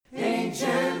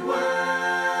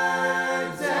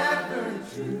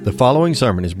The following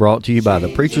sermon is brought to you by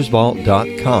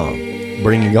thepreachersvault.com,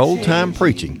 bringing old-time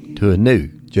preaching to a new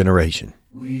generation.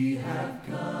 We have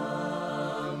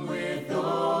come with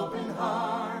open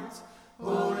hearts,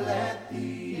 oh, let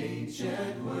the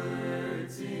ancient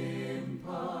words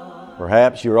impart.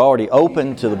 Perhaps you're already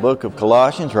open to the book of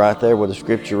Colossians, right there where the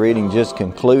scripture reading just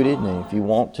concluded. And if you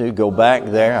want to, go back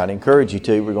there. I'd encourage you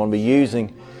to. We're going to be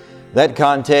using that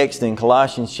context in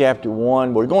Colossians chapter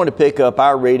 1. We're going to pick up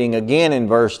our reading again in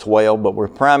verse 12, but we're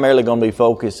primarily going to be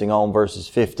focusing on verses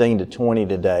 15 to 20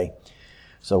 today.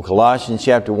 So Colossians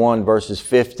chapter 1, verses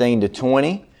 15 to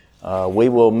 20. We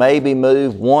will maybe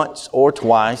move once or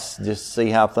twice, just to see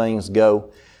how things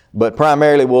go. But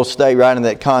primarily we'll stay right in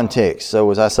that context.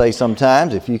 So as I say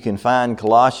sometimes, if you can find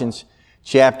Colossians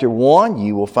chapter 1,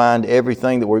 you will find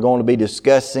everything that we're going to be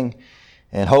discussing.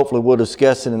 And hopefully we'll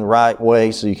discuss it in the right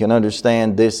way so you can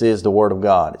understand this is the Word of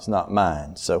God. It's not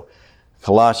mine. So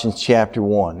Colossians chapter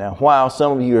 1. Now while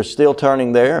some of you are still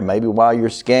turning there, maybe while you're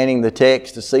scanning the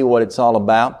text to see what it's all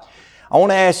about, I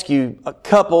want to ask you a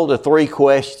couple to three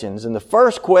questions. And the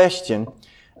first question,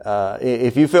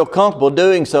 if you feel comfortable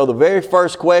doing so, the very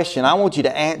first question I want you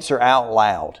to answer out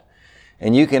loud.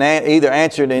 And you can either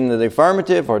answer it in the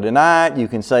affirmative or deny it. You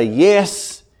can say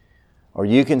yes, or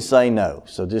you can say no.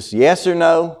 So just yes or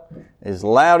no, as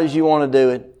loud as you want to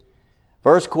do it.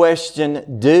 First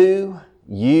question, do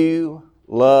you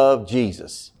love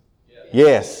Jesus?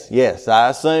 Yes. Yes. I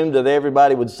assumed that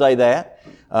everybody would say that.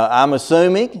 I'm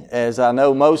assuming, as I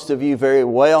know most of you very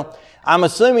well, I'm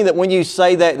assuming that when you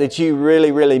say that you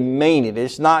really, really mean it.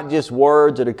 It's not just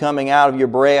words that are coming out of your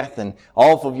breath and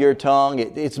off of your tongue.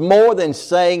 It's more than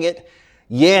saying it.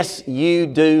 Yes, you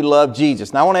do love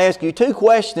Jesus. Now I want to ask you two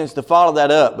questions to follow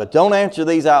that up, but don't answer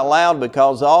these out loud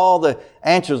because all the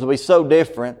answers will be so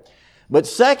different. But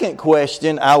second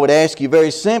question, I would ask you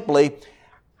very simply,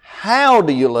 how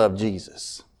do you love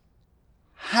Jesus?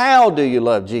 How do you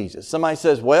love Jesus? Somebody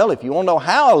says, well, if you want to know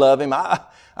how I love Him,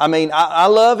 I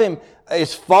love Him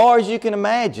as far as you can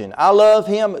imagine. I love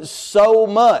Him so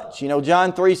much. You know,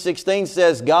 John 3:16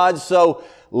 says, God so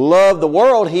loved the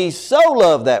world, He so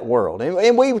loved that world.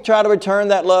 And we try to return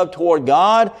that love toward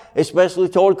God, especially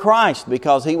toward Christ,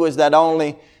 because He was that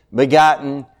only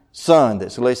begotten Son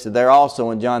that's listed there also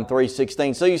in John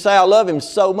 3:16. So you say, I love Him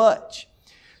so much.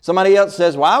 Somebody else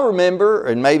says, well, I remember,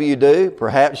 and maybe you do,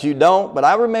 perhaps you don't, but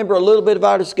I remember a little bit of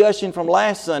our discussion from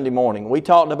last Sunday morning. We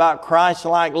talked about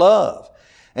Christ-like love.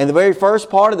 And the very first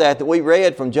part of that we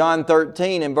read from John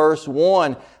 13 and verse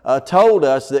 1 told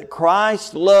us that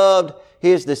Christ loved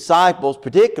His disciples,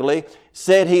 particularly,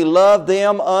 said He loved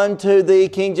them unto the,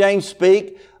 King James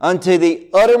speak, unto the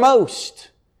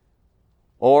uttermost,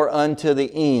 or unto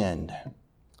the end.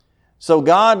 So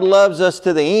God loves us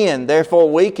to the end. Therefore,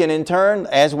 we can in turn,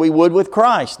 as we would with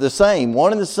Christ, the same,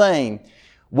 one and the same,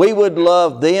 we would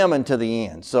love them unto the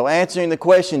end. So answering the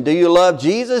question, do you love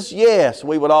Jesus? Yes,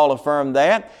 we would all affirm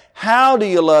that. How do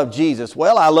you love Jesus?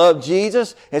 Well, I love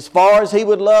Jesus as far as He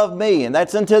would love me, and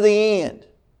that's unto the end.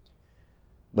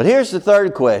 But here's the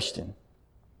third question.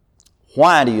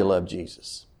 Why do you love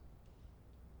Jesus?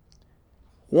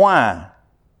 Why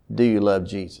do you love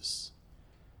Jesus?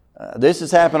 This has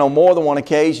happened on more than one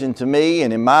occasion to me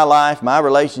and in my life, my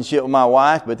relationship with my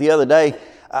wife. But the other day,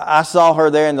 I saw her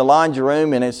there in the laundry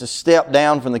room, and it's a step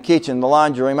down from the kitchen to the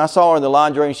laundry room. I saw her in the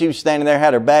laundry room. She was standing there,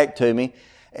 had her back to me.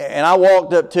 And I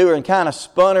walked up to her and kind of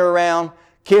spun her around,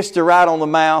 kissed her right on the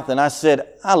mouth, and I said,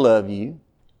 I love you.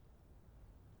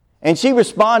 And she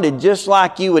responded just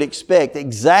like you would expect,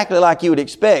 exactly like you would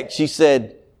expect. She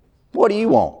said, what do you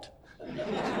want?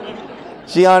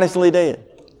 She honestly did.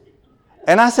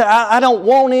 And I said, I don't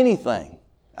want anything.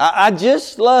 I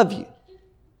just love you.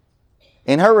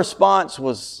 And her response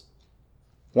was,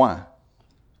 why?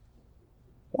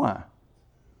 Why?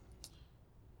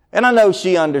 And I know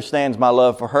she understands my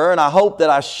love for her, and I hope that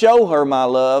I show her my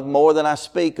love more than I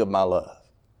speak of my love.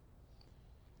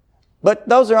 But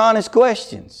those are honest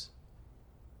questions.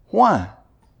 Why?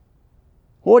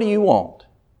 What do you want?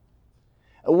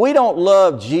 We don't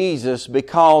love Jesus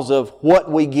because of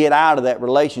what we get out of that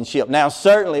relationship. Now,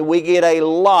 certainly we get a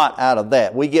lot out of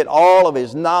that. We get all of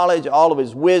His knowledge, all of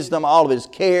His wisdom, all of His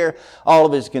care, all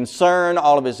of His concern,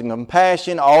 all of His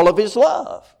compassion, all of His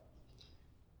love.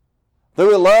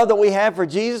 Through the love that we have for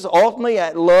Jesus, ultimately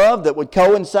that love that would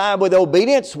coincide with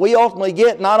obedience, we ultimately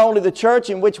get not only the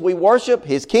church in which we worship,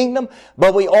 His kingdom,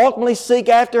 but we ultimately seek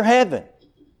after heaven.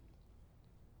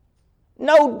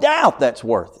 No doubt that's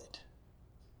worth it.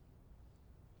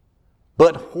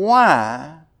 But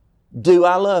why do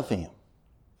I love Him?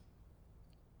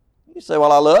 You say,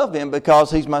 well, I love Him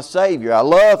because He's my Savior. I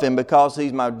love Him because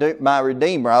He's my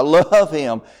Redeemer. I love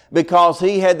Him because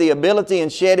He had the ability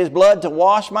and shed His blood to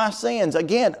wash my sins.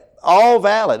 Again, all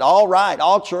valid, all right,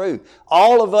 all true.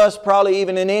 All of us probably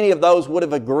even in any of those would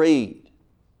have agreed.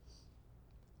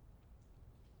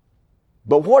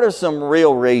 But what are some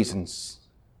real reasons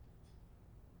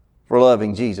for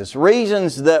loving Jesus?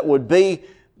 Reasons that would be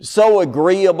so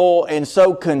agreeable and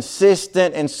so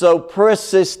consistent and so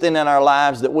persistent in our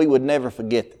lives that we would never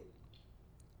forget them.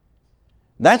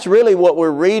 That's really what we're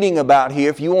reading about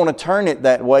here. If you want to turn it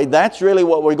that way, that's really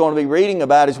what we're going to be reading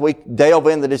about as we delve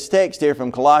into this text here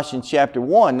from Colossians chapter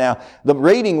 1. Now, the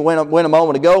reading went a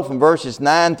moment ago from verses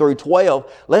 9 through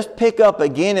 12. Let's pick up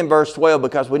again in verse 12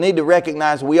 because we need to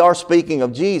recognize we are speaking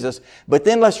of Jesus. But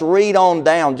then let's read on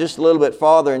down just a little bit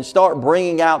farther and start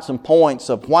bringing out some points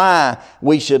of why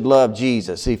we should love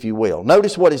Jesus, if you will.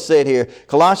 Notice what is said here.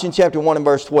 Colossians chapter 1 and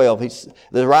verse 12.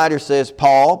 The writer says,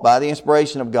 Paul, by the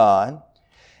inspiration of God,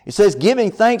 it says,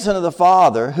 giving thanks unto the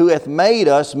Father, who hath made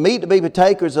us meet to be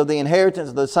partakers of the inheritance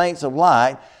of the saints of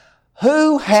light,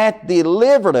 who hath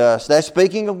delivered us, that's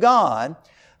speaking of God,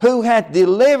 who hath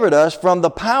delivered us from the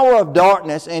power of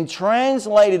darkness and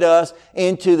translated us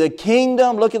into the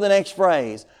kingdom, look at the next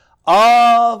phrase,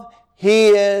 of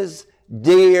His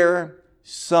dear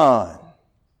Son.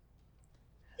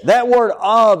 That word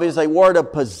of is a word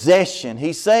of possession.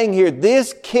 He's saying here,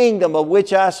 this kingdom of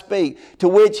which I speak, to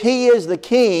which He is the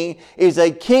King, is a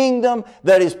kingdom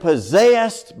that is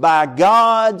possessed by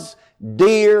God's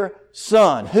dear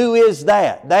Son. Who is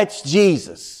that? That's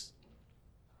Jesus.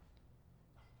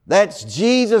 That's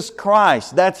Jesus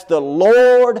Christ. That's the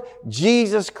Lord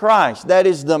Jesus Christ. That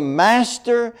is the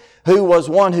Master who was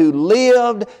one who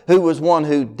lived, who was one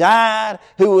who died,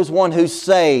 who was one who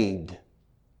saved.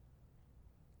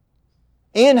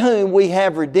 In whom we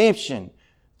have redemption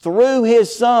through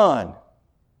His Son,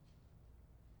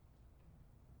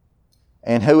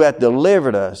 and who hath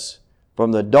delivered us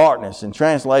from the darkness and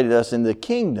translated us in the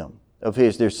kingdom of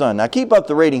His dear Son. Now keep up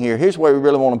the reading here. Here's where we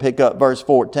really want to pick up verse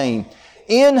 14.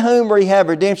 In whom we have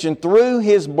redemption through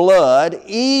His blood,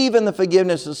 even the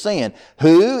forgiveness of sin,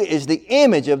 who is the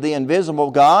image of the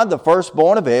invisible God, the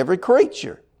firstborn of every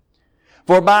creature.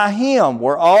 For by Him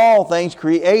were all things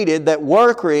created that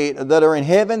were created, that are in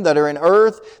heaven, that are in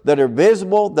earth, that are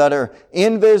visible, that are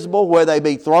invisible, whether they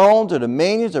be thrones or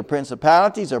dominions or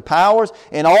principalities or powers,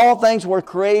 and all things were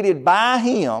created by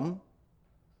Him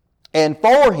and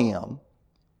for Him.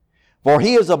 For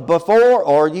He is a before,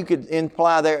 or you could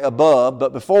imply there above,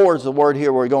 but before is the word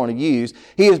here we're going to use.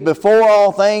 He is before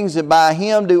all things, and by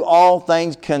Him do all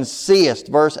things consist.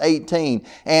 Verse 18.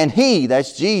 And He,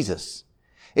 that's Jesus,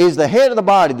 is the head of the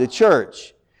body, the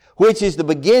church, which is the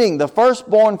beginning, the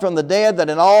firstborn from the dead, that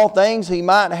in all things He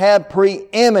might have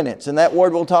preeminence. And that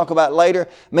word we'll talk about later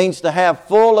means to have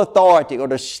full authority or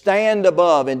to stand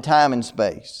above in time and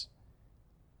space.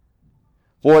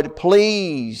 For it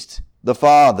pleased the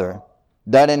Father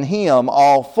that in Him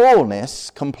all fullness,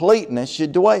 completeness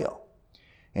should dwell.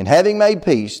 And having made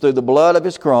peace through the blood of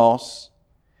His cross,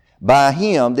 by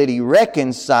Him did He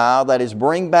reconcile, that is,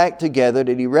 bring back together,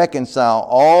 did He reconcile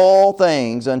all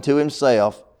things unto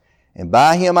Himself. And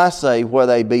by Him I say,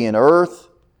 whether they be in earth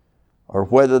or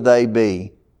whether they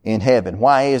be in heaven.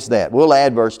 Why is that? We'll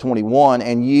add verse 21.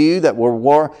 And you that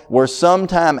were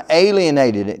sometime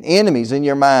alienated and enemies in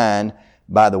your mind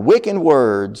by the wicked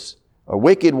words or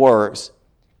wicked works,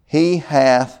 He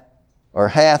hath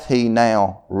He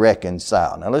now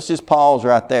reconciled. Now let's just pause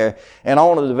right there. And I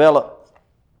want to develop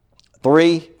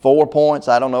 3-4 points.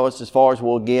 I don't know, it's as far as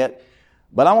we'll get.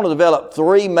 But I want to develop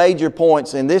 3 major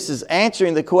points, and this is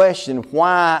answering the question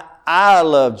why I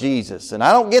love Jesus. And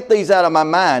I don't get these out of my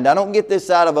mind. I don't get this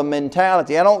out of a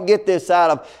mentality. I don't get this out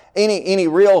of any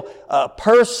real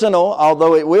personal,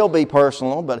 although it will be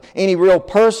personal, but any real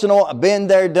personal, been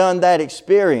there, done that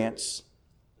experience.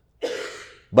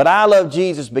 But I love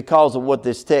Jesus because of what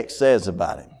this text says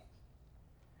about Him.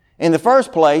 In the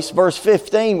first place, verse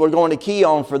 15, we're going to key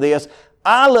on for this.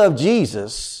 I love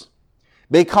Jesus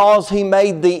because He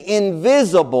made the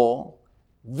invisible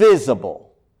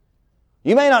visible.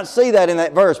 You may not see that in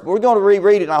that verse, but we're going to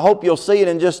reread it, and I hope you'll see it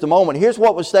in just a moment. Here's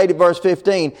what was stated, verse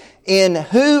 15. In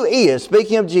who is,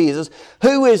 speaking of Jesus,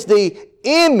 who is the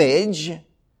image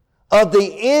of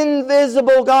the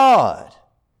invisible God,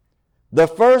 the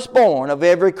firstborn of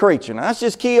every creature. Now, let's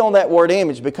just key on that word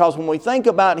image, because when we think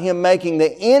about Him making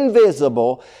the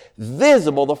invisible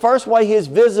visible, the first way His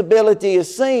visibility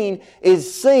is seen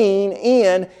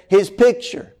in His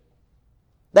picture.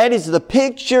 That is the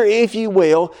picture, if you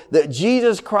will, that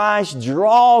Jesus Christ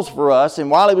draws for us,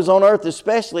 and while He was on earth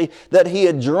especially, that He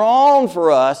had drawn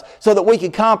for us so that we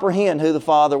could comprehend who the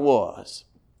Father was.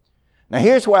 Now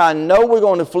here's where I know we're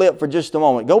going to flip for just a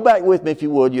moment. Go back with me if you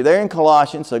would. You're there in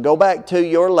Colossians, so go back to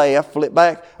your left, flip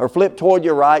back, or flip toward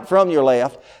your right from your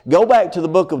left. Go back to the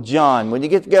book of John. When you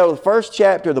get to go to the first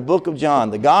chapter of the book of John,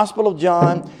 the Gospel of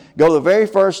John, go to the very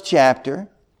first chapter.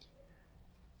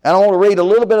 And I want to read a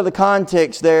little bit of the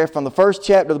context there from the first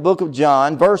chapter of the book of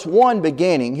John, verse 1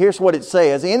 beginning. Here's what it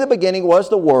says. In the beginning was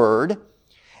the Word,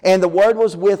 and the Word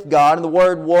was with God, and the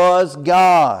Word was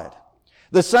God.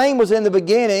 The same was in the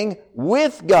beginning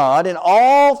with God, and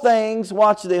all things,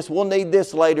 watch this, we'll need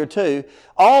this later too,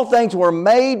 all things were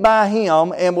made by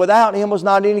Him, and without Him was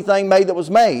not anything made that was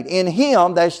made. In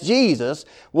Him, that's Jesus,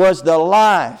 was the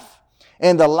life.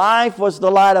 And the life was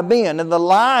the light of men. And the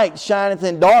light shineth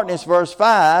in darkness, verse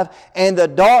 5, and the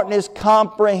darkness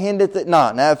comprehendeth it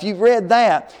not. Now, if you've read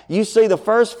that, you see the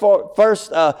first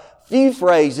few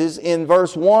phrases in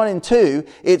verse 1 and 2.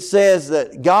 It says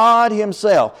that God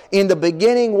Himself, in the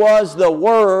beginning was the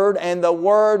Word, and the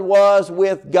Word was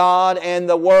with God, and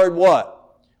the Word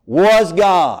what? Was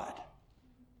God.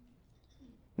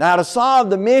 Now, to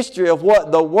solve the mystery of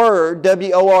what the Word,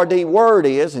 W-O-R-D, Word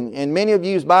is, and many of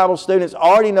you as Bible students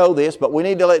already know this, but we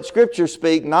need to let Scripture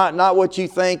speak, not what you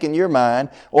think in your mind,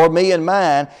 or me and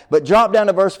mine, but drop down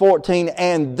to verse 14,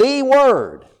 and the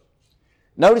Word.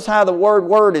 Notice how the word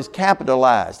Word is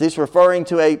capitalized. It's referring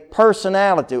to a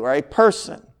personality or a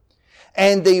person.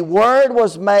 And the Word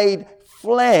was made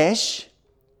flesh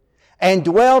and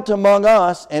dwelt among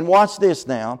us, and watch this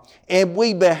now, and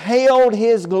we beheld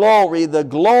His glory, the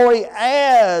glory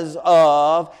as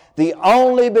of the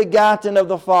only begotten of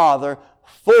the Father,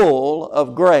 full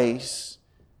of grace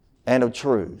and of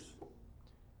truth.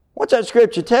 What's that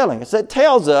scripture telling us? It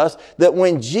tells us that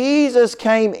when Jesus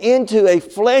came into a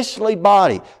fleshly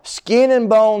body, skin and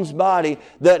bones body,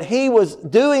 that He was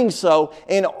doing so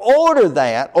in order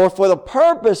that, or for the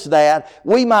purpose that,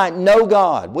 we might know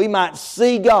God, we might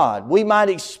see God, we might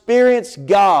experience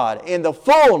God in the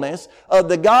fullness of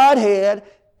the Godhead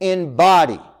in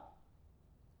body.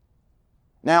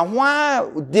 Now, why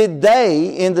did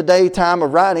they, in the daytime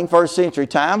of writing, first century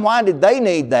time, why did they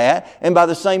need that? And by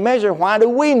the same measure, why do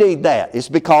we need that? It's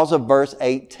because of verse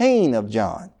 18 of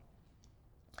John.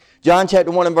 John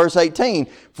chapter 1 and verse 18.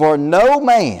 For no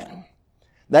man,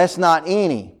 that's not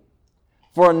any,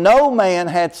 for no man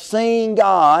hath seen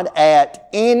God at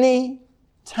any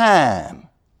time.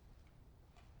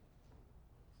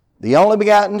 The only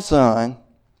begotten Son,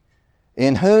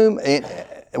 in whom...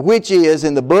 which is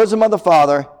in the bosom of the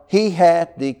Father, He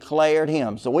hath declared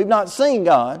Him. So we've not seen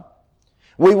God.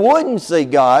 We wouldn't see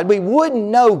God. We wouldn't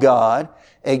know God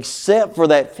except for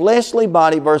that fleshly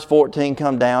body, verse 14,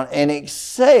 come down, and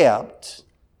except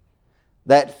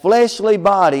that fleshly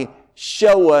body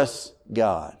show us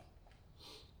God.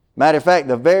 Matter of fact,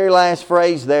 the very last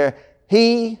phrase there,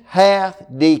 He hath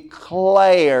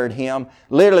declared Him,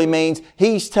 literally means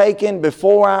He's taken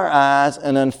before our eyes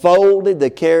and unfolded the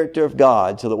character of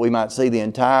God so that we might see the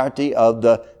entirety of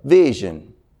the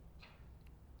vision.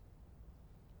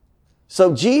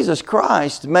 So Jesus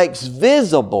Christ makes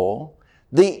visible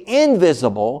the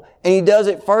invisible, and He does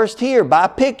it first here by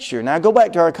picture. Now go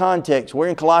back to our context. We're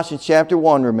in Colossians chapter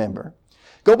 1, remember.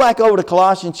 Go back over to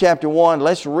Colossians chapter 1.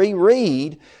 Let's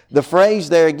reread the phrase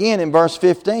there again in verse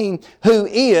 15. Who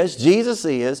is, Jesus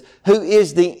is, who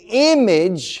is the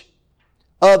image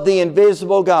of the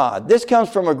invisible God. This comes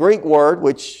from a Greek word,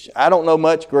 which I don't know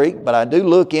much Greek, but I do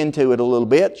look into it a little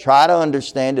bit, try to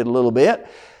understand it a little bit.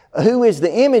 Who is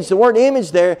the image? The word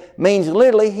image there means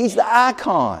literally, He's the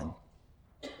icon.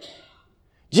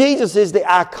 Jesus is the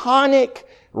iconic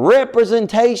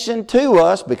representation to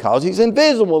us because He's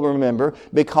invisible, remember,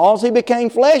 because He became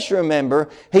flesh, remember.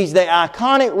 He's the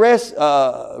iconic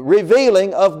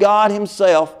revealing of God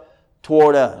Himself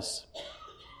toward us.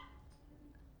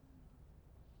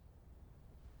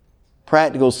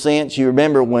 Practical sense, you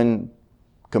remember when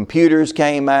computers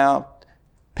came out,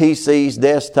 PCs,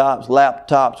 desktops,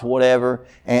 laptops, whatever,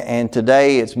 and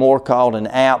today it's more called an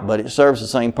app, but it serves the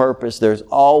same purpose. There's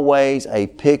always a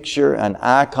picture, an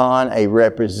icon, a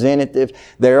representative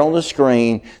there on the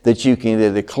screen that you can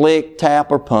either click, tap,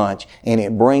 or punch, and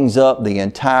it brings up the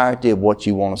entirety of what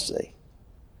you want to see.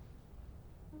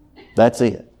 That's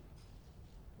it.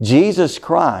 Jesus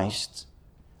Christ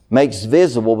makes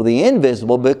visible the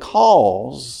invisible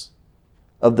because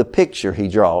of the picture he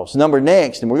draws.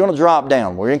 Next, and we're going to drop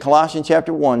down. We're in Colossians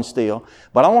chapter 1 still,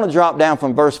 but I want to drop down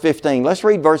from verse 15. Let's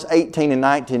read verse 18 and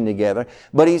 19 together.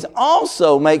 But he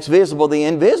also makes visible the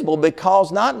invisible,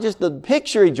 because not just the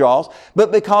picture he draws,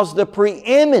 but because the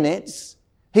preeminence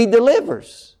he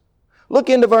delivers. Look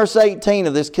into verse 18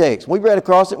 of this text. We read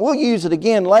across it. We'll use it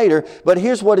again later, but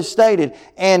here's what is stated.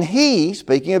 And he,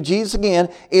 speaking of Jesus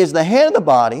again, is the head of the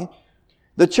body,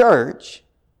 the church,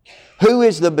 who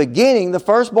is the beginning, the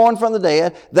firstborn from the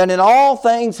dead, that in all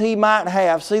things he might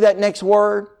have. See that next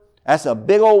word? That's a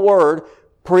big old word.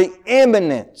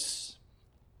 Preeminence.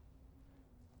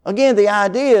 Again, the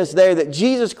idea is there that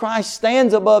Jesus Christ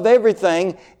stands above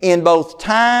everything in both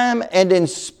time and in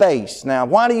space. Now,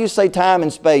 why do you say time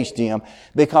and space, Jim?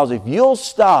 Because if you'll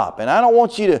stop, and I don't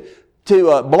want you to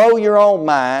blow your own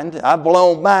mind. I've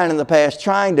blown mine in the past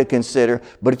trying to consider.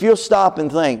 But if you'll stop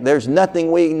and think, there's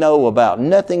nothing we know about,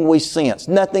 nothing we sense,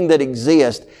 nothing that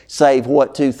exists save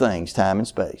what? Two things, time and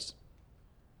space.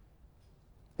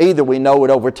 Either we know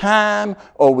it over time,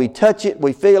 or we touch it,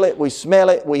 we feel it, we smell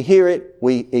it, we hear it,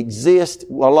 we exist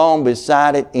along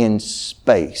beside it in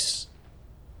space.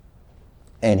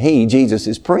 And He, Jesus,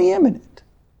 is preeminent.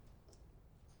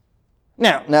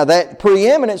 Now that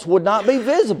preeminence would not be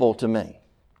visible to me.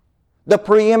 The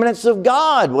preeminence of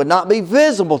God would not be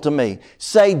visible to me.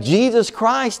 Say Jesus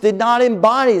Christ did not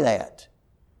embody that.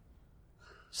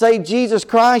 Say Jesus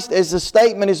Christ, as the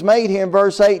statement is made here in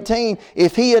verse 18,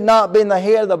 if He had not been the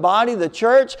head of the body, the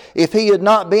church, if He had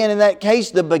not been in that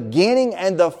case the beginning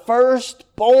and the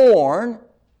firstborn,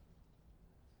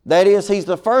 that is, He's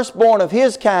the firstborn of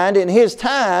His kind in His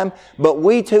time, but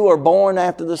we too are born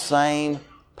after the same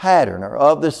pattern, or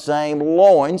of the same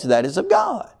loins, that is of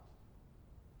God.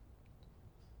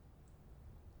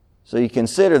 So you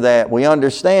consider that, we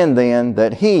understand then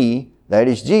that He, that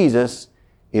is Jesus,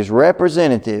 is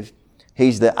representative.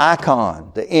 He's the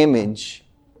icon, the image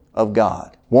of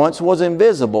God. Once was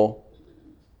invisible,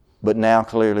 but now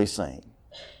clearly seen.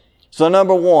 So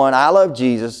number one, I love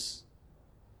Jesus.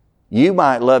 You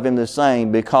might love Him the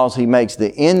same because He makes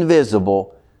the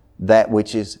invisible that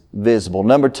which is visible.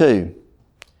 Number two,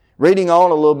 reading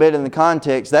on a little bit in the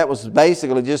context, that was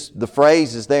basically just the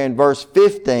phrases there in verse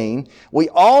 15. We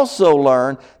also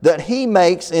learn that He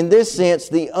makes, in this sense,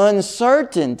 the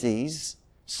uncertainties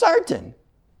certain.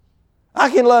 I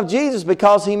can love Jesus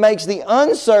because He makes the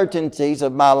uncertainties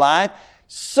of my life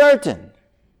certain.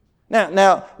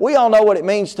 Now, we all know what it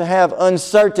means to have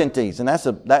uncertainties, and there's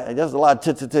a lot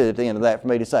of at the end of that for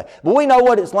me to say. But we know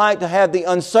what it's like to have the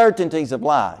uncertainties of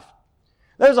life.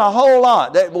 There's a whole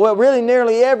lot, really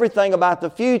nearly everything about the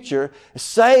future,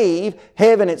 save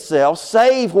heaven itself,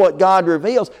 save what God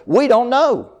reveals, we don't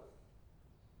know.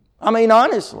 I mean,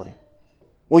 honestly,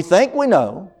 we think we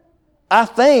know. I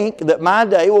think that my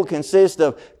day will consist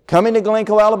of coming to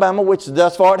Glencoe, Alabama, which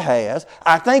thus far it has.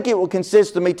 I think it will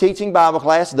consist of me teaching Bible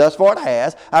class, thus far it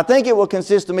has. I think it will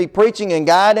consist of me preaching and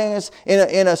guiding us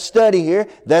in a study here,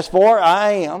 thus far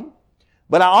I am.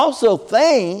 But I also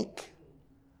think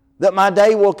that my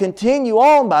day will continue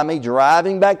on by me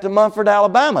driving back to Munford,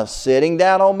 Alabama, sitting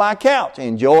down on my couch,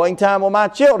 enjoying time with my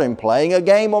children, playing a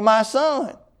game with my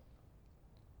son.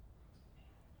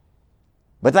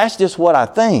 But that's just what I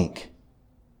think.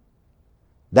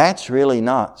 That's really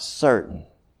not certain.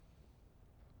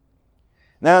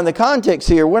 Now, in the context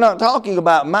here, we're not talking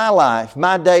about my life,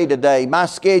 my day-to-day, my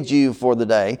schedule for the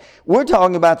day. We're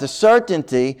talking about the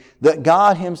certainty that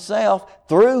God Himself,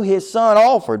 through His Son,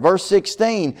 offered. Verse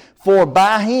 16, for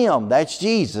by Him, that's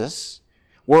Jesus,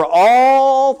 were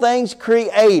all things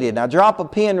created. Now, drop a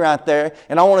pin right there,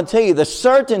 and I want to tell you the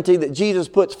certainty that Jesus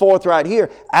puts forth right here.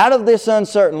 Out of this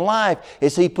uncertain life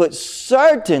is He puts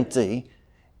certainty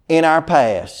in our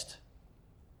past.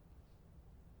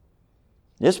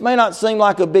 This may not seem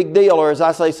like a big deal, or as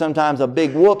I say sometimes, a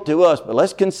big whoop to us, but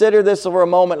let's consider this for a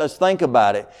moment. Let's think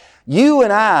about it. You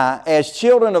and I, as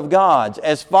children of God,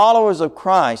 as followers of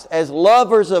Christ, as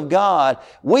lovers of God,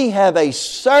 we have a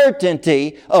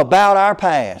certainty about our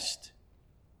past.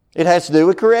 It has to do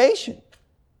with creation.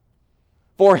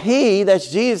 For He,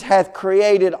 that's Jesus, hath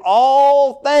created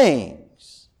all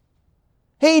things.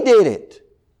 He did it.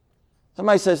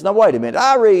 Somebody says, now wait a minute,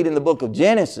 I read in the book of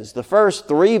Genesis, the first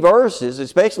 3 verses,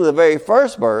 especially the very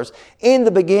first verse, in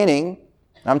the beginning,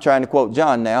 I'm trying to quote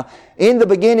John now, in the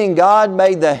beginning God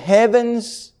made the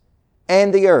heavens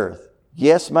and the earth.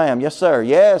 Yes, ma'am. Yes, sir.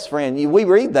 Yes, friend. We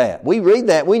read that.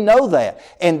 We know that.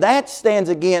 And that stands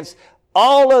against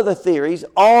all other theories,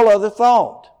 all other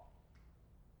thought.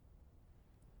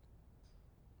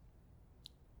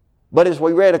 But as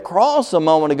we read across a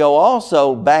moment ago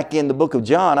also back in the book of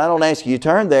John, I don't ask you to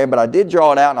turn there, but I did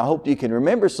draw it out and I hope you can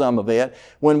remember some of it.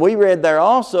 When we read there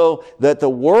also that the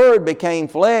Word became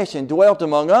flesh and dwelt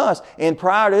among us. And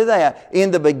prior to that,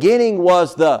 in the beginning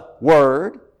was the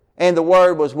Word, and the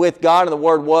Word was with God, and the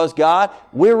Word was God.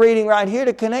 We're reading right here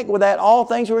to connect with that. All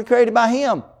things were created by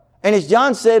Him. And as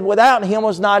John said, without Him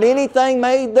was not anything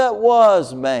made that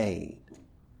was made.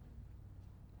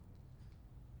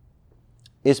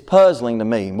 It's puzzling to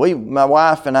me. My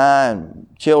wife and I and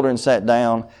children sat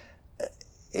down.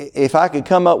 If I could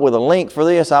come up with a link for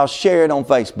this, I'll share it on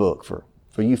Facebook for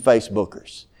you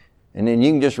Facebookers. And then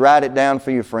you can just write it down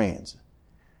for your friends.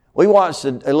 We watched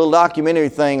a little documentary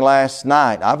thing last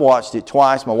night. I've watched it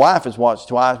twice. My wife has watched it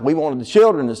twice. We wanted the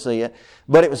children to see it.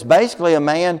 But it was basically a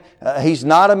man, he's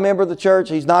not a member of the church,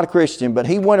 he's not a Christian, but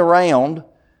he went around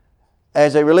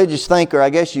as a religious thinker, I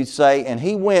guess you'd say, and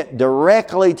he went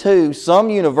directly to some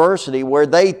university where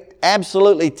they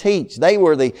absolutely teach. They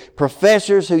were the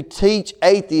professors who teach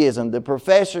atheism, the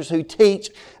professors who teach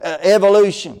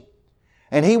evolution.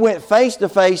 And he went face to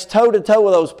face, toe to toe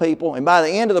with those people, and by the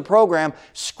end of the program,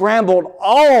 scrambled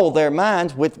all their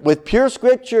minds with pure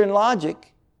scripture and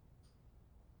logic.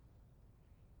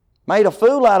 Made a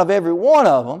fool out of every one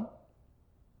of them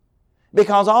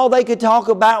because all they could talk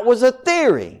about was a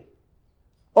theory.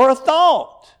 Or a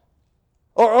thought.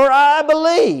 Or I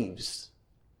believes.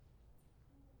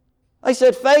 They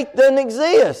said faith doesn't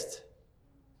exist.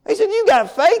 He said you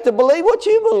got faith to believe what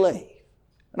you believe.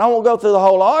 And I won't go through the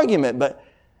whole argument, but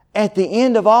at the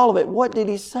end of all of it, what did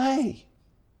he say?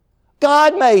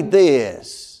 God made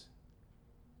this.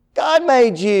 God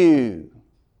made you.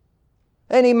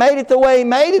 And He made it the way He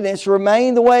made it, and it's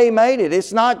remained the way He made it.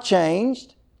 It's not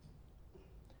changed.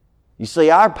 You see,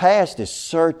 our past is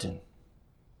certain.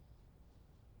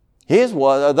 His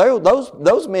was,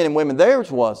 those men and women,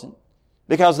 theirs wasn't.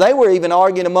 Because they were even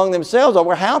arguing among themselves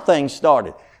over how things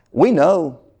started. We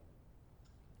know.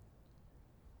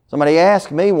 Somebody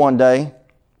asked me one day,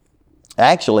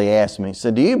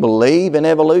 said, do you believe in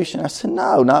evolution? I said,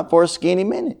 no, not for a skinny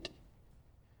minute.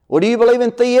 Well, do you believe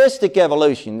in theistic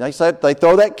evolution? They said, they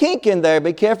throw that kink in there.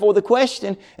 Be careful with the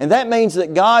question. And that means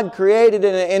that God created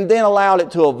it and then allowed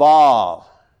it to evolve.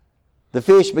 The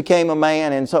fish became a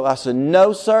man, and so I said,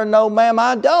 no, sir, no, ma'am,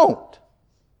 I don't.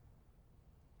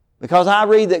 Because I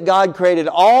read that God created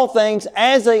all things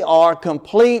as they are,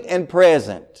 complete and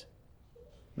present.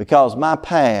 Because my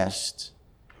past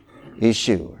is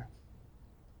sure.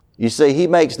 You see, He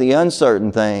makes the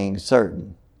uncertain things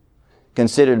certain.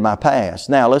 Considered my past.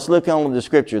 Now, let's look on the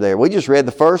scripture there. We just read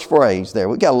the first phrase there.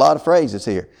 We got a lot of phrases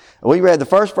here. We read the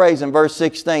first phrase in verse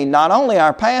 16. Not only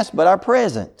our past, but our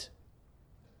present.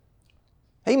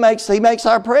 He makes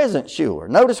our present sure.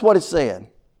 Notice what it said.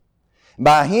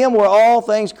 By Him were all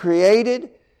things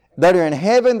created that are in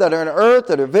heaven, that are in earth,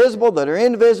 that are visible, that are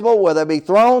invisible, whether they be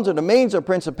thrones or dominions or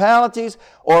principalities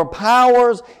or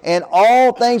powers, and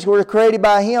all things were created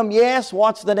by Him. Yes,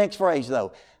 what's the next phrase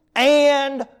though?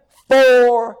 And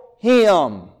for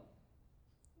Him.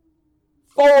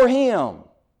 For Him.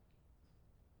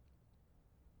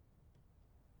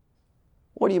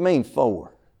 What do you mean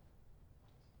for?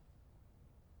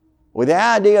 With the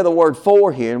idea of the word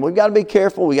for here, and we've got to be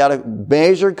careful, we've got to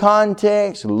measure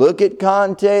context, look at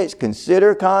context,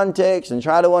 consider context, and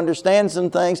try to understand some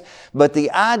things. But the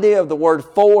idea of the word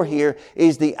for here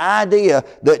is the idea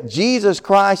that Jesus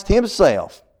Christ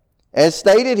Himself, as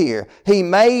stated here, He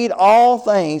made all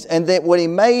things, and that when He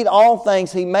made all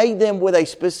things, He made them with a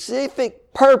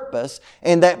specific purpose,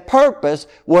 and that purpose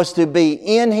was to be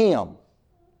in Him,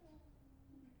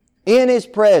 in His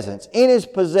presence, in His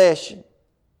possession.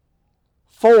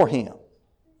 For Him.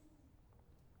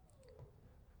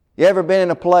 You ever been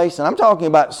in a place, and I'm talking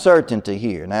about certainty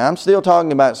here. Now, I'm still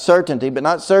talking about certainty, but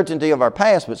not certainty of our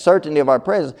past, but certainty of our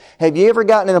present. Have you ever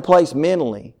gotten in a place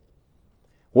mentally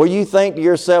where you think to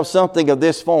yourself something of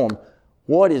this form?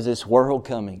 What is this world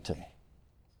coming to?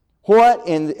 What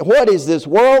is this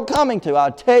world coming to?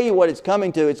 I'll tell you what it's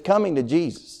coming to. It's coming to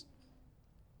Jesus.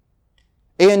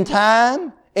 In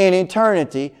time and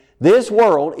eternity, this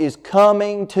world is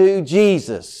coming to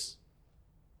Jesus.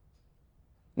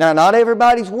 Now, not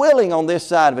everybody's willing on this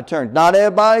side of eternity. Not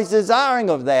everybody's desiring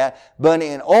of that. But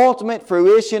in ultimate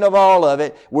fruition of all of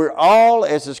it, we're all,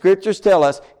 as the Scriptures tell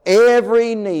us,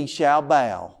 every knee shall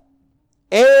bow.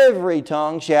 Every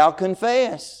tongue shall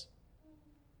confess.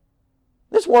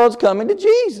 This world's coming to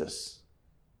Jesus.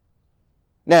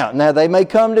 Now they may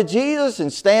come to Jesus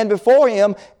and stand before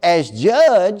Him as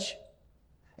judge,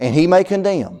 and He may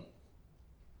condemn.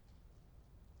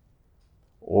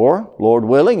 Or, Lord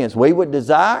willing, as we would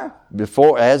desire,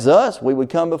 as us, we would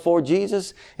come before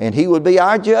Jesus and He would be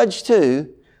our judge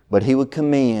too, but He would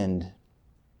commend.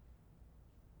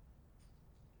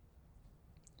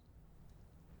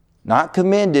 Not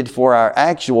commended for our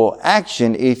actual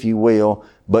action, if you will,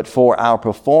 but for our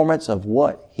performance of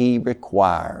what He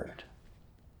required.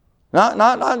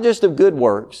 Not just of good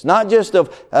works, not just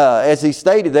of, as He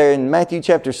stated there in Matthew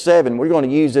chapter 7, we're going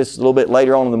to use this a little bit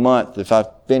later on in the month if I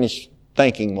finish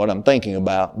thinking what I'm thinking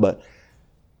about, but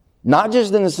not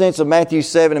just in the sense of Matthew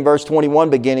 7 and verse 21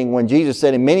 beginning when Jesus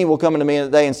said, and many will come unto me in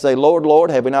the day and say, Lord, Lord,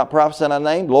 have we not prophesied in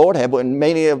Thy name? Lord, have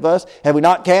many of us, have we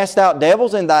not cast out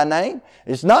devils in Thy name?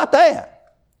 It's not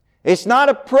that. It's not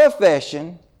a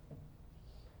profession.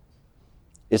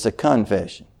 It's a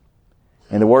confession.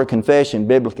 And the word confession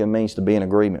biblically means to be in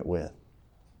agreement with.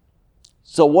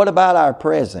 So what about our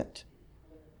present?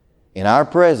 In our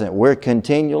present, we're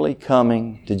continually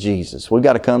coming to Jesus. We've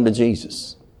got to come to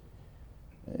Jesus.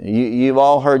 You've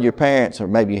all heard your parents, or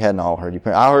maybe you hadn't all heard your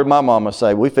parents. I heard my mama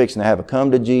say, we're fixing to have a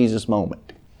come to Jesus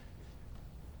moment.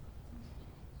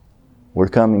 We're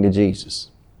coming to Jesus.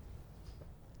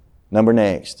 Number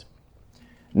next.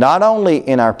 Not only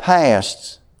in our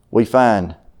past we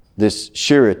find this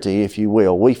surety, if you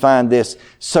will. We find this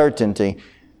certainty.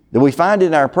 That we find it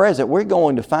in our present. We're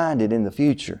going to find it in the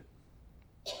future.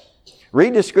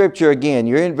 Read the scripture again.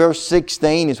 You're in verse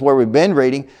 16 is where we've been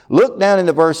reading. Look down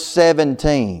into verse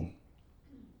 17.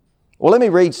 Well, let me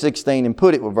read 16 and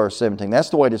put it with verse 17. That's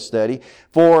the way to study.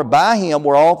 For by Him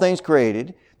were all things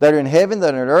created, that are in heaven,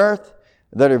 that are in earth,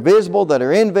 that are visible, that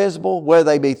are invisible, whether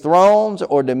they be thrones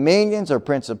or dominions or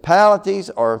principalities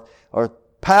or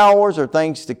powers or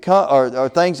things to come, or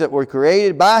things that were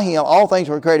created by Him. All things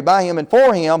were created by Him and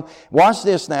for Him. Watch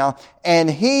this now. And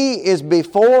He is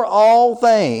before all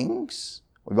things.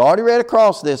 We've already read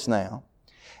across this now.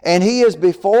 And He is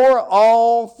before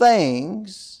all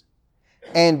things.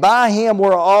 And by Him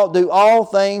do all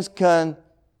things consist.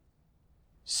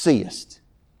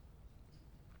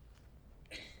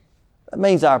 That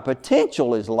means our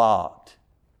potential is locked.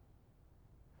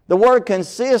 The word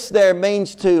consist there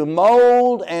means to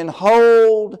mold and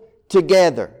hold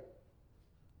together.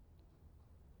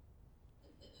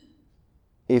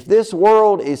 If this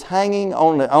world is hanging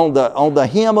on the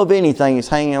hem of anything, it's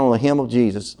hanging on the hem of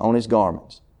Jesus, on His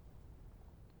garments.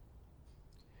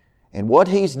 And what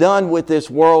He's done with this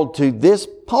world to this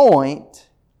point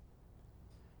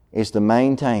is to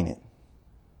maintain it.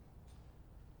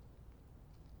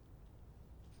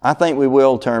 I think we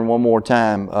will turn one more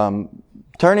time.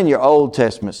 Turn in your Old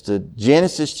Testaments to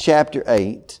Genesis chapter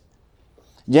 8.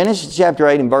 Genesis chapter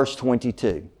 8 and verse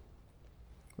 22.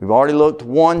 We've already looked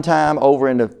one time over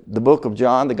into the book of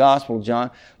John, the Gospel of John.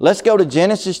 Let's go to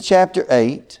Genesis chapter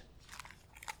 8.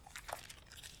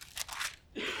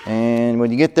 And when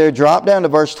you get there, drop down to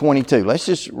verse 22. Let's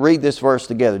just read this verse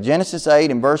together. Genesis 8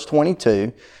 and verse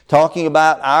 22, talking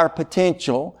about our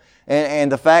potential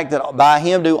and the fact that by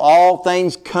Him do all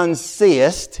things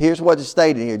consist. Here's what is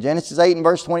stated here. Genesis 8 and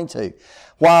verse 22.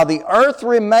 While the earth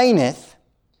remaineth,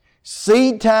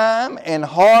 seed time and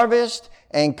harvest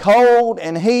and cold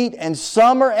and heat and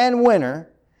summer and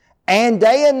winter and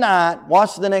day and night,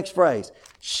 watch the next phrase,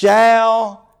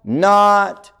 shall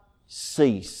not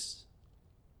cease.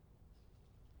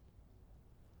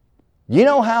 You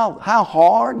know how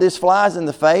hard this flies in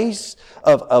the face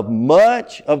of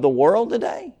much of the world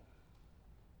today?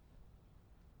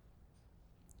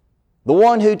 The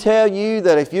one who tell you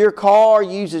that if your car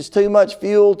uses too much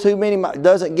fuel,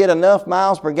 doesn't get enough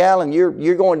miles per gallon,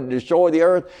 you're going to destroy the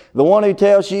earth. The one who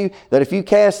tells you that if you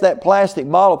cast that plastic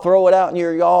bottle, throw it out in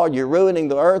your yard, you're ruining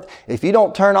the earth. If you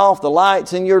don't turn off the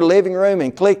lights in your living room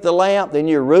and click the lamp, then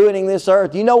you're ruining this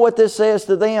earth. You know what this says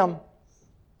to them?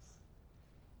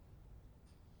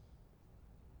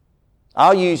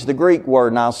 I'll use the Greek word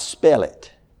and I'll spell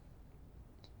it.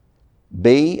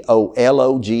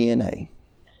 B-O-L-O-G-N-A.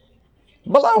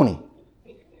 Baloney.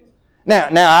 Now,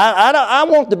 I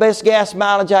want the best gas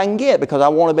mileage I can get because I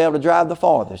want to be able to drive the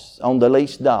farthest on the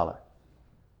least dollar.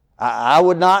 I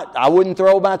wouldn't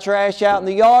throw my trash out in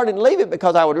the yard and leave it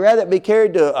because I would rather it be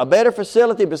carried to a better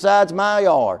facility besides my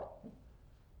yard.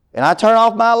 And I turn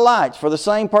off my lights for the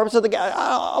same purpose of the guy.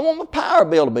 I want my power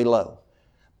bill to be low.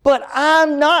 But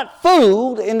I'm not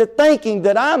fooled into thinking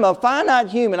that I'm a finite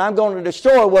human. I'm going to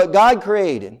destroy what God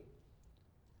created.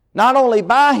 Not only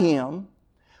by Him,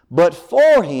 but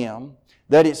for Him,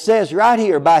 that it says right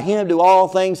here, by Him do all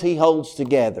things He holds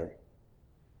together.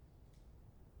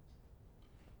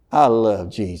 I love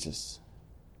Jesus.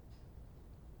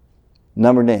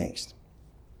 Number next.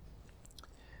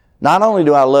 Not only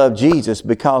do I love Jesus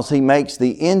because He makes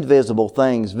the invisible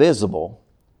things visible,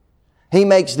 He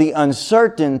makes the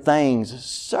uncertain things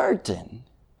certain,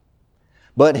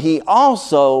 but He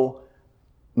also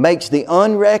makes the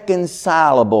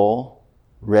unreconcilable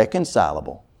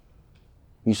reconcilable.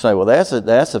 You say, well, that's a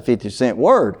 50-cent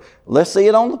word. Let's see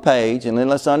it on the page and then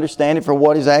let's understand it for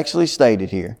what is actually stated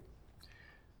here.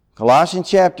 Colossians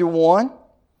chapter 1.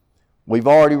 We've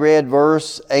already read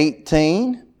verse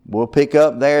 18. We'll pick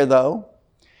up there though.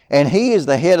 And He is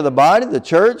the head of the body, the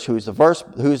church, who's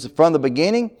from the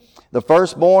beginning, the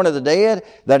firstborn of the dead,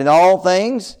 that in all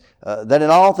things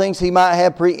He might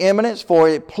have preeminence. For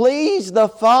it pleased the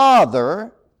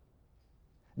Father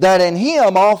that in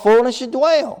Him all fullness should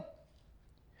dwell.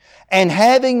 And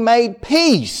having made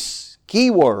peace,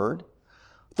 key word,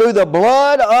 through the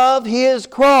blood of His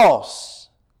cross,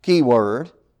 key word,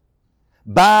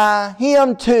 by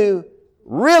Him to,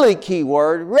 really key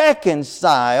word,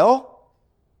 reconcile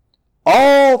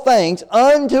all things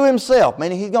unto Himself.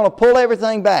 Meaning He's going to pull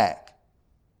everything back.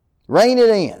 Rein it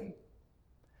in.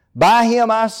 By Him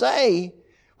I say,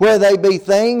 whether they be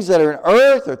things that are in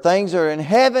earth or things that are in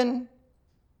heaven,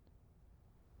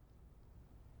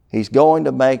 He's going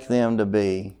to make them to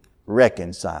be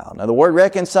reconciled. Now the word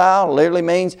reconcile literally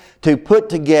means to put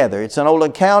together. It's an old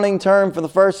accounting term from the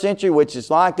first century, which is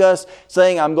like us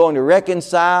saying, I'm going to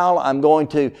reconcile, I'm going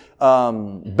to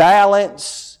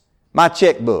balance my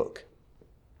checkbook.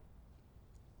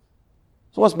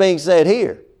 So what's being said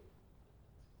here?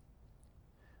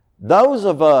 Those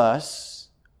of us,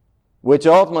 which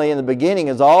ultimately in the beginning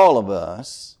is all of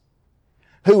us,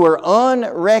 who are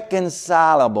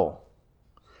unreconcilable,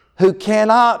 who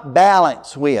cannot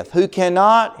balance with, who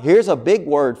cannot, here's a big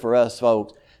word for us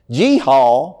folks,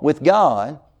 G-haul with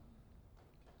God,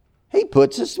 He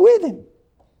puts us with Him.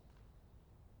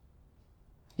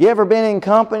 You ever been in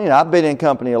company? I've been in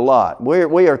company a lot.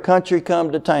 We are country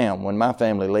come to town when my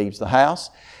family leaves the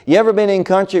house. You ever been in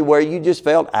country where you just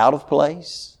felt out of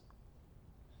place?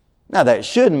 Now that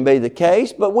shouldn't be the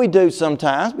case, but we do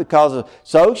sometimes because of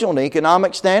social and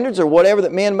economic standards or whatever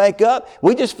that men make up.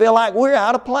 We just feel like we're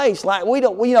out of place, like we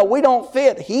don't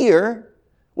fit here.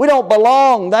 We don't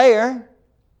belong there.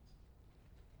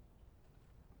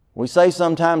 We say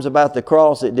sometimes about the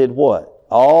cross, it did what?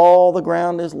 All the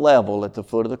ground is level at the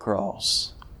foot of the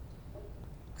cross.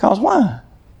 Because why?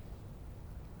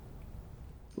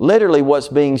 Literally what's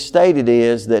being stated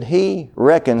is that He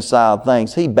reconciled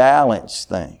things. He balanced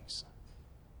things.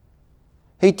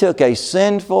 He took a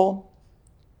sinful,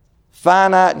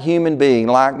 finite human being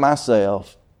like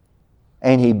myself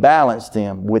and He balanced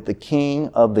him with the King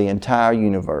of the entire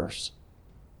universe.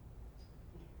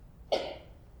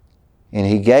 And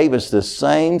He gave us the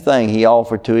same thing He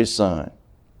offered to His Son.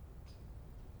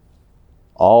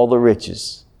 All the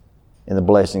riches and the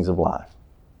blessings of life.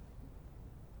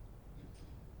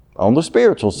 On the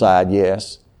spiritual side,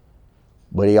 yes,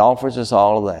 but He offers us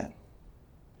all of that.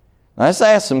 Now let's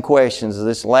ask some questions of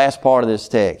this last part of this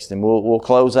text, and we'll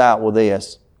close out with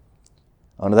this.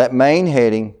 Under that main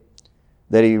heading,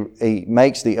 that He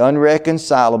makes the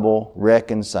unreconcilable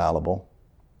reconcilable.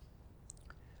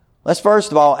 Let's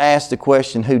first of all ask the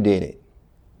question, who did it?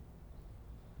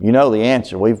 You know the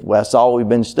answer. That's all we've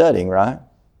been studying, right?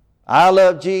 I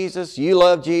love Jesus, you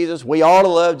love Jesus, we ought to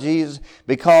love Jesus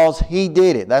because He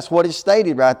did it. That's what is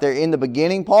stated right there in the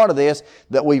beginning part of this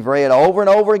that we've read over and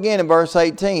over again in verse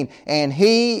 18. And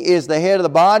He is the head of the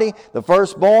body, the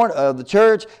firstborn of the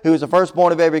church, who is the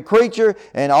firstborn of every creature,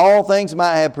 and all things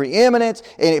might have preeminence.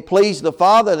 And it pleased the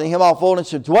Father that in Him all fullness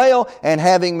should dwell, and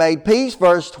having made peace,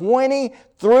 verse 20,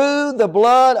 through the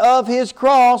blood of His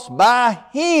cross, by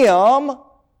Him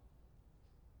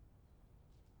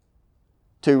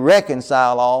to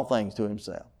reconcile all things to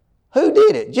Himself. Who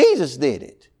did it? Jesus did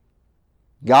it.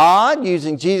 God,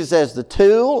 using Jesus as the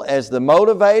tool, as the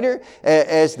motivator,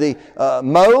 as the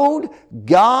mode,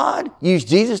 God used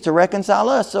Jesus to reconcile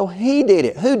us. So He did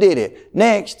it. Who did it?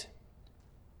 Next,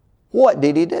 what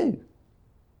did He do?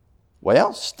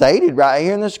 Well, stated right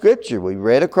here in the Scripture. We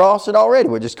read across it already.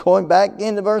 We're just going back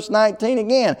into verse 19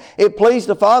 again. It pleased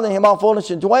the Father in Him all fullness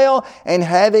should dwell, and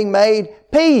having made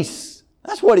peace.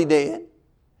 That's what He did.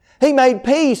 He made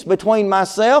peace between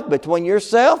myself, between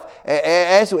yourself,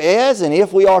 as and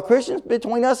if we are Christians,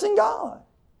 between us and God.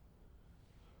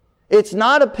 It's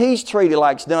not a peace treaty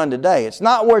like's done today. It's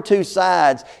not where two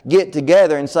sides get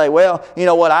together and say, well, you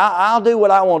know what, I'll do what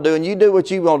I want to do and you do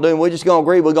what you want to do and we're just going to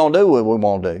agree we're going to do what we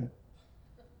want to do.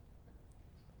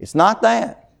 It's not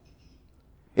that.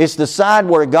 It's the side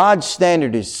where God's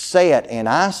standard is set, and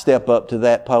I step up to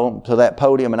that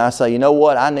podium and I say, you know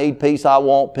what? I need peace. I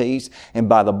want peace. And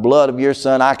by the blood of your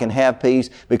Son, I can have peace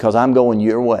because I'm going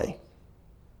your way.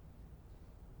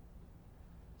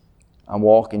 I'm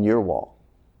walking your walk.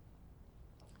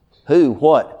 Who,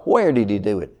 what, where did He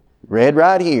do it? Read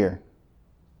right here.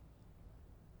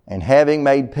 And having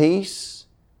made peace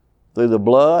through the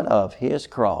blood of His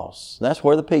cross. That's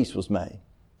where the peace was made.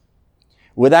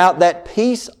 Without that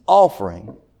peace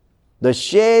offering, the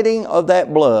shedding of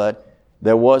that blood,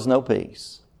 there was no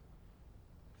peace.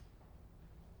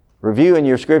 Review in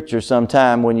your scripture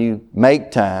sometime when you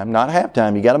make time, not have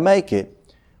time, you got to make it.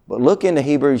 But look into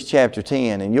Hebrews chapter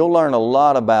 10 and you'll learn a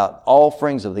lot about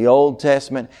offerings of the Old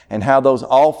Testament and how those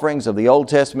offerings of the Old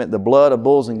Testament, the blood of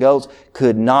bulls and goats,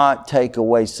 could not take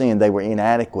away sin. They were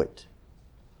inadequate.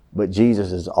 But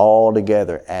Jesus is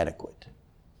altogether adequate.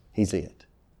 He's it.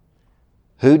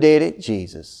 Who did it?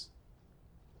 Jesus.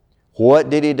 What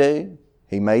did He do?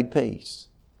 He made peace.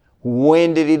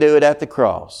 When did He do it? At the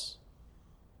cross.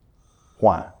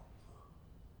 Why?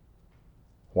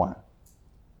 Why?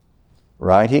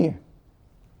 Right here.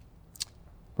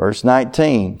 Verse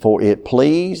 19. For it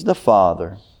pleased the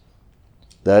Father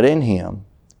that in Him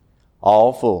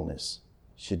all fullness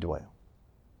should dwell.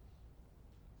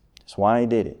 That's why He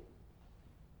did it.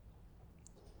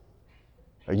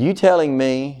 Are you telling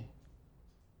me,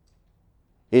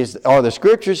 are the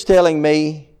Scriptures telling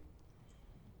me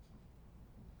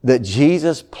that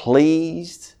Jesus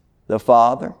pleased the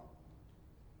Father?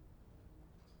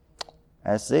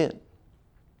 That's it.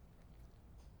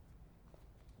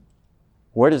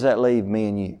 Where does that leave me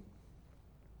and you?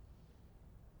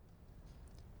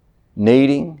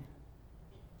 Needing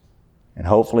and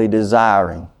hopefully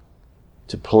desiring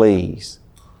to please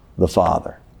the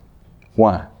Father.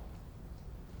 Why?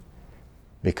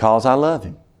 Because I love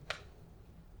Him.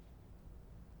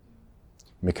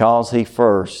 Because He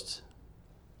first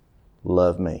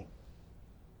loved me.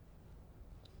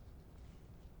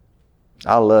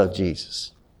 I love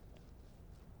Jesus.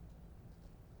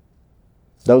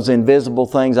 Those invisible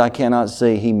things I cannot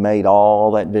see, He made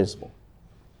all that visible.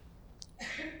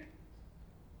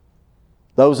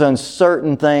 Those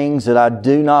uncertain things that I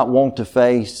do not want to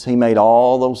face, He made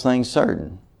all those things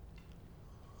certain.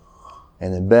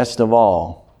 And then best of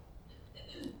all,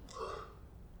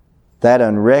 that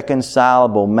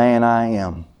unreconcilable man I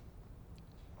am,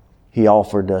 He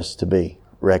offered us to be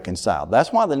reconciled.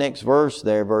 That's why the next verse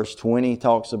there, verse 20,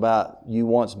 talks about you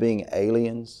once being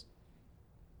aliens.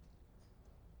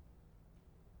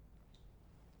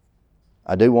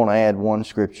 I do want to add one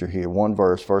scripture here, one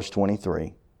verse, verse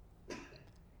 23.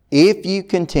 If you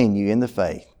continue in the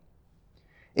faith,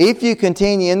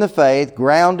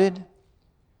 grounded,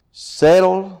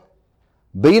 settled,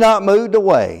 be not moved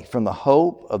away from the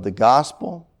hope of the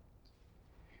gospel,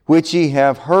 which ye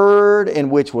have heard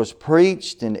and which was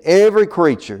preached in every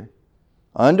creature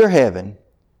under heaven,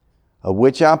 of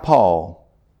which I, Paul,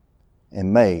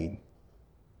 am made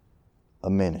a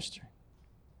minister.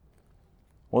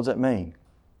 What does that mean?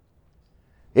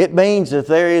 It means that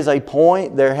there is a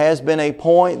point, there has been a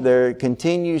point, there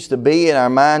continues to be in our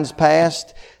minds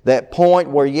past, that point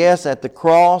where yes, at the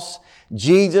cross,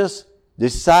 Jesus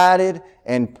decided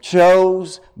and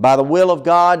chose by the will of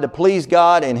God to please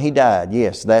God, and He died.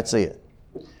 Yes, that's it.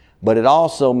 But it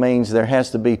also means there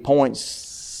has to be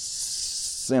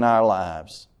points in our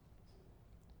lives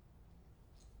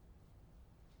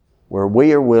where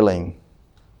we are willing,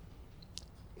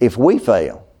 if we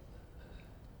fail,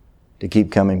 to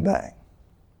keep coming back.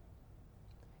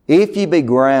 If you be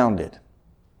grounded,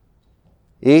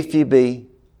 if you be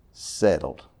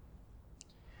settled.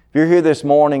 If you're here this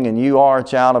morning and you are a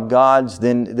child of God's,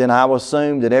 then I will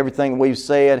assume that everything we've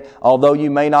said, although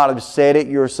you may not have said it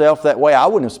yourself that way, I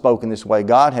wouldn't have spoken this way.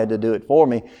 God had to do it for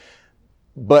me.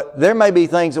 But there may be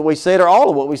things that we said, or all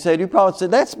of what we said, you probably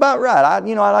said, that's about right. I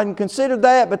didn't consider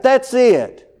that, but that's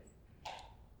it.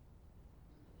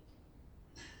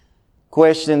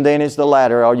 Question then is the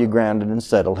latter, are you grounded and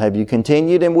settled? Have you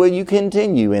continued and will you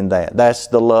continue in that? That's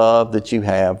the love that you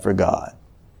have for God.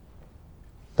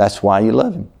 That's why you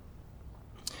love Him.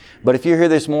 But if you're here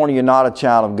this morning, you're not a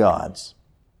child of God's.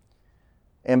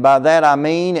 And by that I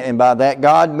mean, and by that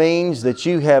God means that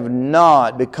you have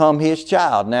not become His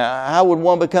child. Now, how would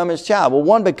one become His child? Well,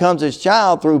 one becomes His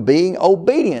child through being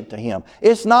obedient to Him.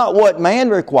 It's not what man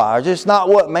requires. It's not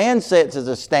what man sets as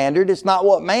a standard. It's not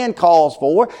what man calls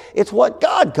for. It's what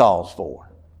God calls for.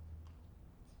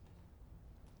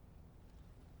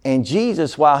 And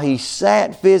Jesus, while He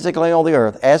sat physically on the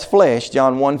earth as flesh,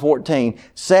 John 1:14,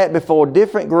 sat before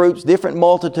different groups, different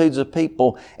multitudes of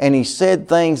people, and He said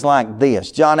things like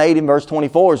this. John 8 and verse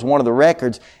 24 is one of the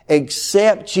records.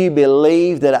 Except you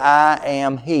believe that I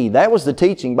am He. That was the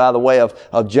teaching, by the way,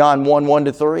 of John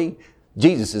 1:1-3.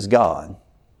 Jesus is God.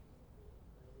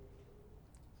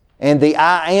 And the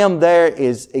I am there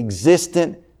is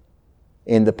existent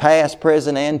in the past,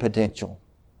 present, and potential.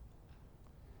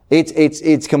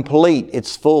 It's complete,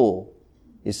 it's full,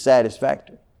 it's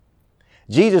satisfactory.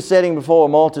 Jesus sitting before a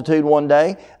multitude one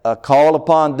day, called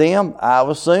upon them, I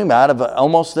would assume, out of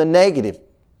almost a negative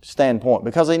standpoint,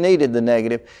 because He needed the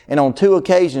negative. And on 2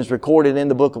 occasions recorded in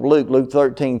the book of Luke, Luke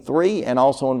 13:3, and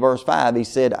also in verse 5, He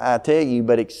said, I tell you,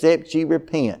 but except ye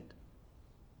repent.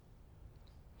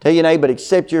 Tell your neighbor, but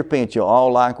except you repent, you'll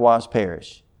all likewise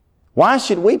perish. Why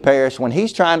should we perish when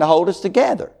He's trying to hold us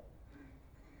together?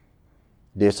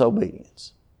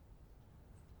 Disobedience.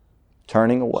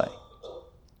 Turning away.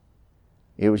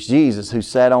 It was Jesus who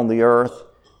sat on the earth,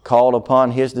 called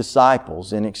upon His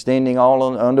disciples, and extending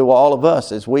unto all of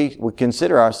us as we would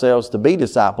consider ourselves to be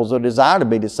disciples or desire to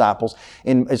be disciples.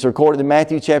 And it's recorded in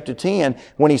Matthew chapter 10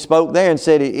 when He spoke there and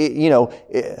said,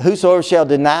 whosoever shall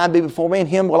deny me before me, and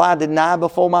him will I deny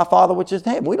before my Father which is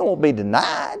in heaven. We don't want to be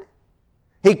denied.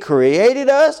 He created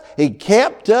us. He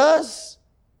kept us.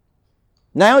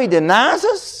 Now He denies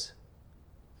us?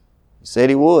 He said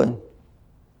He would.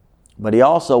 But He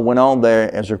also went on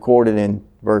there, as recorded in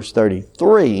verse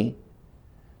 33,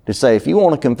 to say, if you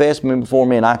want to confess me before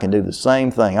men, I can do the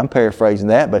same thing. I'm paraphrasing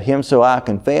that, but Him so I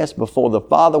confess before the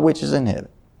Father which is in heaven.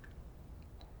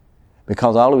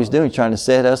 Because all He was doing is trying to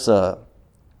set us up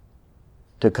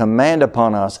to command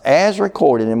upon us, as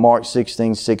recorded in Mark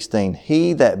 16:16,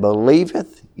 he that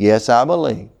believeth, yes, I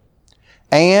believe,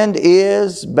 and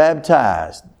is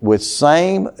baptized with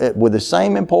the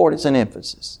same importance and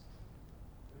emphasis,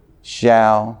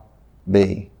 shall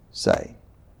be saved.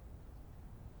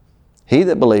 He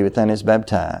that believeth and is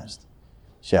baptized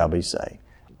shall be saved.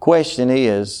 Question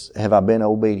is, have I been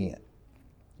obedient?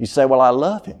 You say, well, I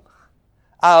love Him.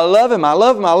 I love Him, I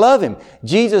love Him, I love Him.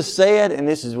 Jesus said, and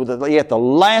this is yet the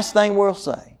last thing we'll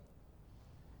say.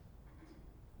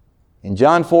 In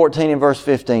John 14 and verse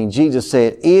 15, Jesus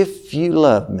said, if you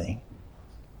love me,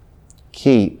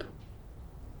 keep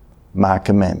my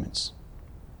commandments.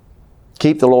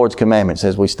 Keep the Lord's commandments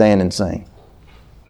as we stand and sing.